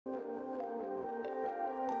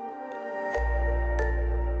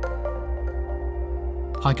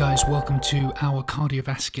Hi guys, welcome to our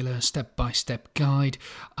cardiovascular step-by-step guide.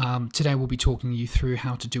 Today we'll be talking you through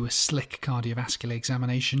how to do a slick cardiovascular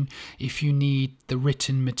examination. If you need the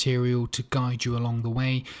written material to guide you along the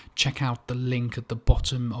way, check out the link at the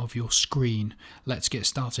bottom of your screen. Let's get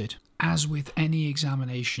started. As with any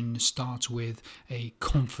examination, start with a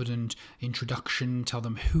confident introduction. Tell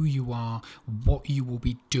them who you are, what you will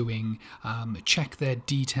be doing, check their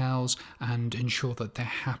details and ensure that they're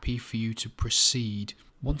happy for you to proceed.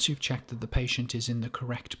 Once you've checked that the patient is in the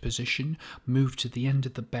correct position, move to the end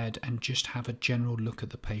of the bed and just have a general look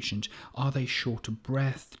at the patient. Are they short of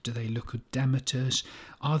breath? Do they look edematous?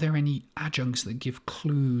 Are there any adjuncts that give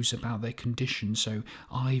clues about their condition? So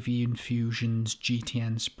IV infusions,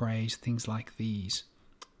 GTN sprays, things like these.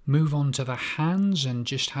 Move on to the hands and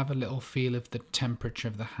just have a little feel of the temperature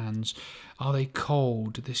of the hands. Are they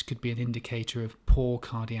cold? This could be an indicator of poor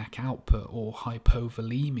cardiac output or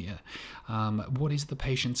hypovolemia. What is the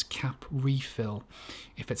patient's cap refill?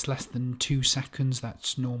 If it's less than 2 seconds,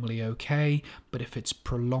 that's normally okay, but if it's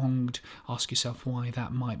prolonged, ask yourself why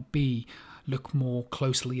that might be. Look more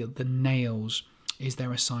closely at the nails. Is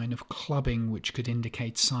there a sign of clubbing, which could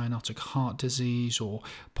indicate cyanotic heart disease or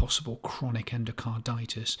possible chronic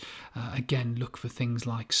endocarditis? Again, look for things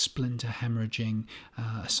like splinter hemorrhaging,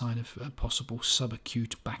 a sign of possible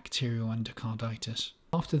subacute bacterial endocarditis.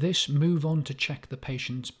 After this, move on to check the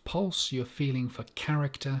patient's pulse. You're feeling for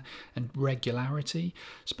character and regularity.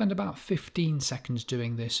 Spend about 15 seconds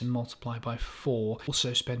doing this and multiply by 4.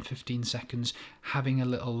 Also spend 15 seconds having a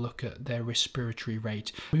little look at their respiratory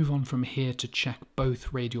rate. Move on from here to check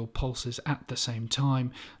both radial pulses at the same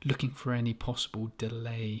time, looking for any possible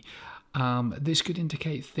delay. This could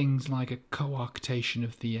indicate things like a coarctation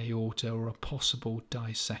of the aorta or a possible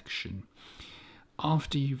dissection.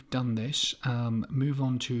 After you've done this, move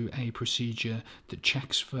on to a procedure that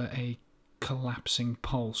checks for a collapsing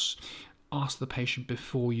pulse. Ask the patient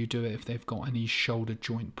before you do it if they've got any shoulder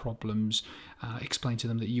joint problems. Explain to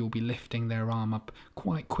them that you'll be lifting their arm up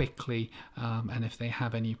quite quickly, and if they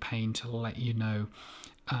have any pain, to let you know.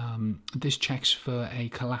 This checks for a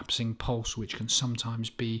collapsing pulse, which can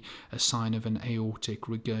sometimes be a sign of an aortic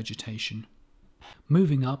regurgitation.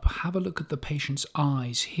 Moving up, have a look at the patient's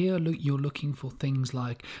eyes. Here you're looking for things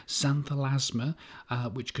like xanthelasma,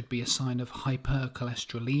 which could be a sign of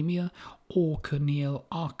hypercholesterolemia, or corneal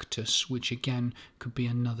arctus, which again could be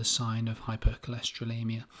another sign of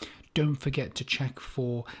hypercholesterolemia. Don't forget to check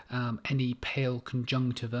for any pale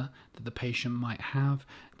conjunctiva that the patient might have.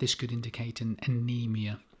 This could indicate an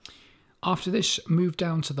anemia. After this, move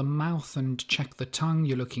down to the mouth and check the tongue.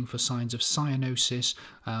 You're looking for signs of cyanosis,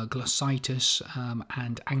 glossitis,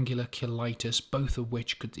 and angular cheilitis, both of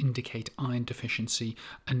which could indicate iron deficiency,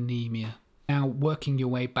 anemia. Now, working your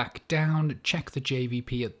way back down, check the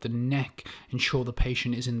JVP at the neck, ensure the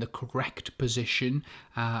patient is in the correct position,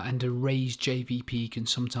 and a raised JVP can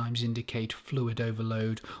sometimes indicate fluid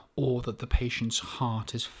overload or that the patient's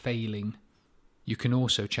heart is failing. You can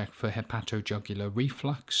also check for hepatojugular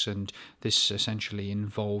reflux, and this essentially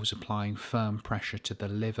involves applying firm pressure to the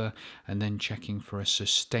liver and then checking for a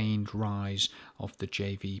sustained rise of the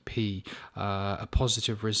JVP. A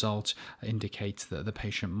positive result indicates that the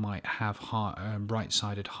patient might have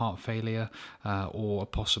right-sided heart failure or a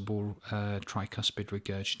possible tricuspid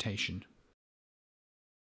regurgitation.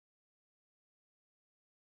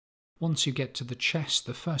 Once you get to the chest,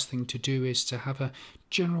 the first thing to do is to have a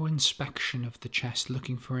general inspection of the chest,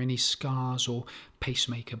 looking for any scars or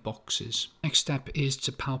pacemaker boxes. Next step is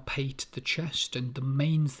to palpate the chest, and the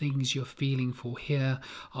main things you're feeling for here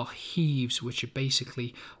are heaves, which are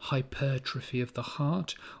basically hypertrophy of the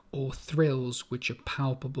heart, or thrills, which are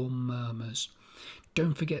palpable murmurs.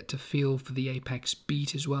 Don't forget to feel for the apex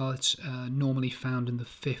beat as well. It's normally found in the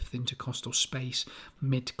 5th intercostal space,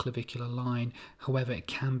 mid-clavicular line. However, it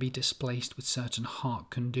can be displaced with certain heart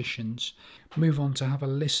conditions. Move on to have a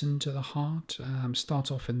listen to the heart.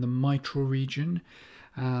 Start off in the mitral region,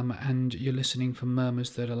 and you're listening for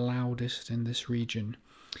murmurs that are loudest in this region.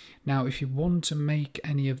 Now, if you want to make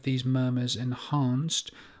any of these murmurs enhanced,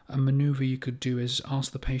 a maneuver you could do is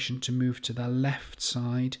ask the patient to move to their left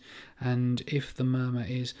side, and if the murmur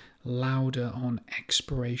is louder on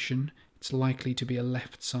expiration, it's likely to be a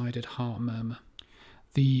left-sided heart murmur.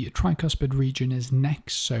 The tricuspid region is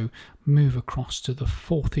next, so move across to the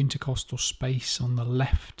 4th intercostal space on the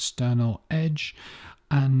left sternal edge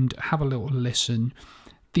and have a little listen.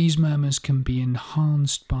 These murmurs can be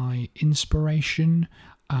enhanced by inspiration,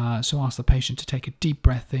 so ask the patient to take a deep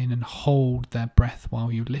breath in and hold their breath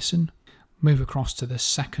while you listen. Move across to the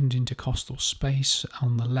 2nd intercostal space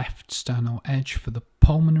on the left sternal edge for the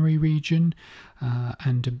pulmonary region,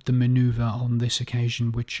 and the maneuver on this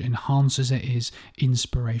occasion which enhances it is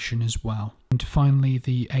inspiration as well. And finally,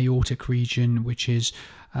 the aortic region, which is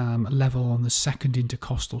level on the second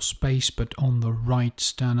intercostal space but on the right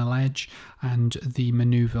sternal edge, and the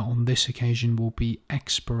maneuver on this occasion will be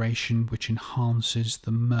expiration, which enhances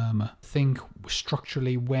the murmur. Think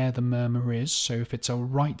structurally where the murmur is. So if it's a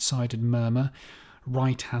right-sided murmur,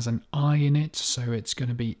 right has an I in it, so it's going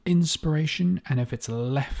to be inspiration, and if it's a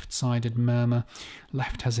left-sided murmur,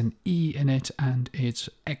 left has an E in it and it's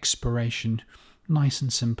expiration. Nice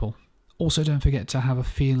and simple. Also, don't forget to have a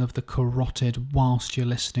feel of the carotid whilst you're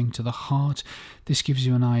listening to the heart. This gives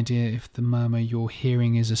you an idea if the murmur you're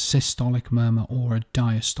hearing is a systolic murmur or a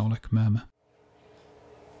diastolic murmur.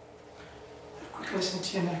 Have a quick listen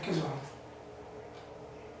to your neck as well.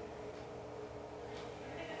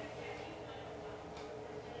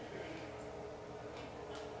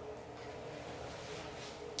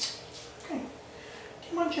 Okay. Do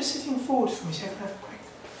you mind just sitting forward for me so I can have a quick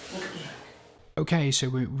look at the neck? Okay, so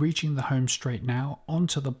we're reaching the home straight now.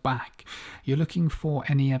 Onto the back. You're looking for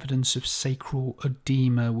any evidence of sacral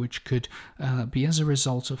edema, which could be as a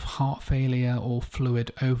result of heart failure or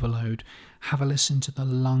fluid overload. Have a listen to the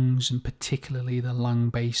lungs, and particularly the lung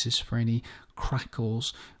bases, for any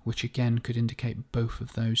crackles, which again could indicate both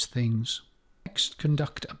of those things. Next,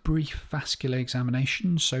 conduct a brief vascular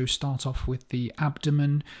examination. So start off with the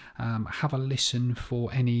abdomen, have a listen for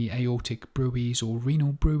any aortic bruits or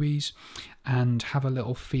renal bruits, and have a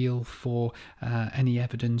little feel for any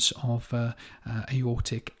evidence of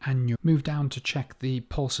aortic aneurysm. Move down to check the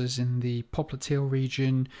pulses in the popliteal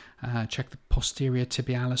region, check the posterior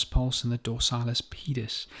tibialis pulse and the dorsalis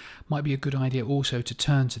pedis. Might be a good idea also to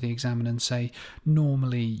turn to the examiner and say,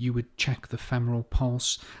 normally you would check the femoral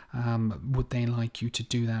pulse, would they like you to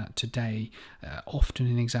do that today? Often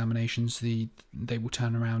in examinations they will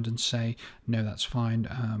turn around and say, no, that's fine,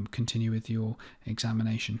 continue with your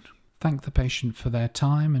examination. Thank the patient for their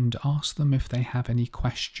time and ask them if they have any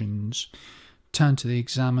questions. Turn to the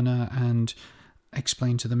examiner and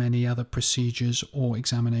explain to them any other procedures or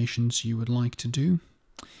examinations you would like to do.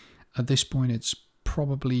 At this point, it's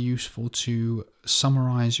probably useful to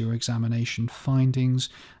summarize your examination findings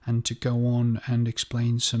and to go on and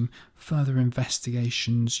explain some further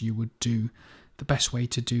investigations you would do. The best way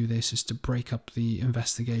to do this is to break up the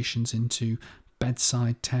investigations into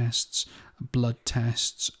bedside tests, blood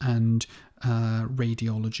tests, and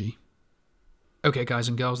radiology. Okay, guys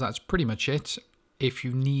and girls, that's pretty much it. If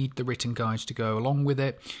you need the written guides to go along with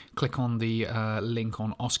it, click on the link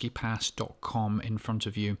on oscepass.com in front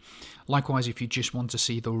of you. Likewise, if you just want to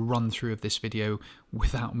see the run through of this video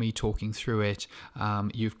without me talking through it,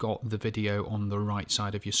 you've got the video on the right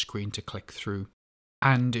side of your screen to click through.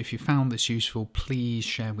 And if you found this useful, please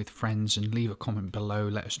share with friends and leave a comment below.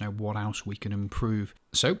 Let us know what else we can improve.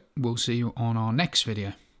 So we'll see you on our next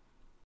video.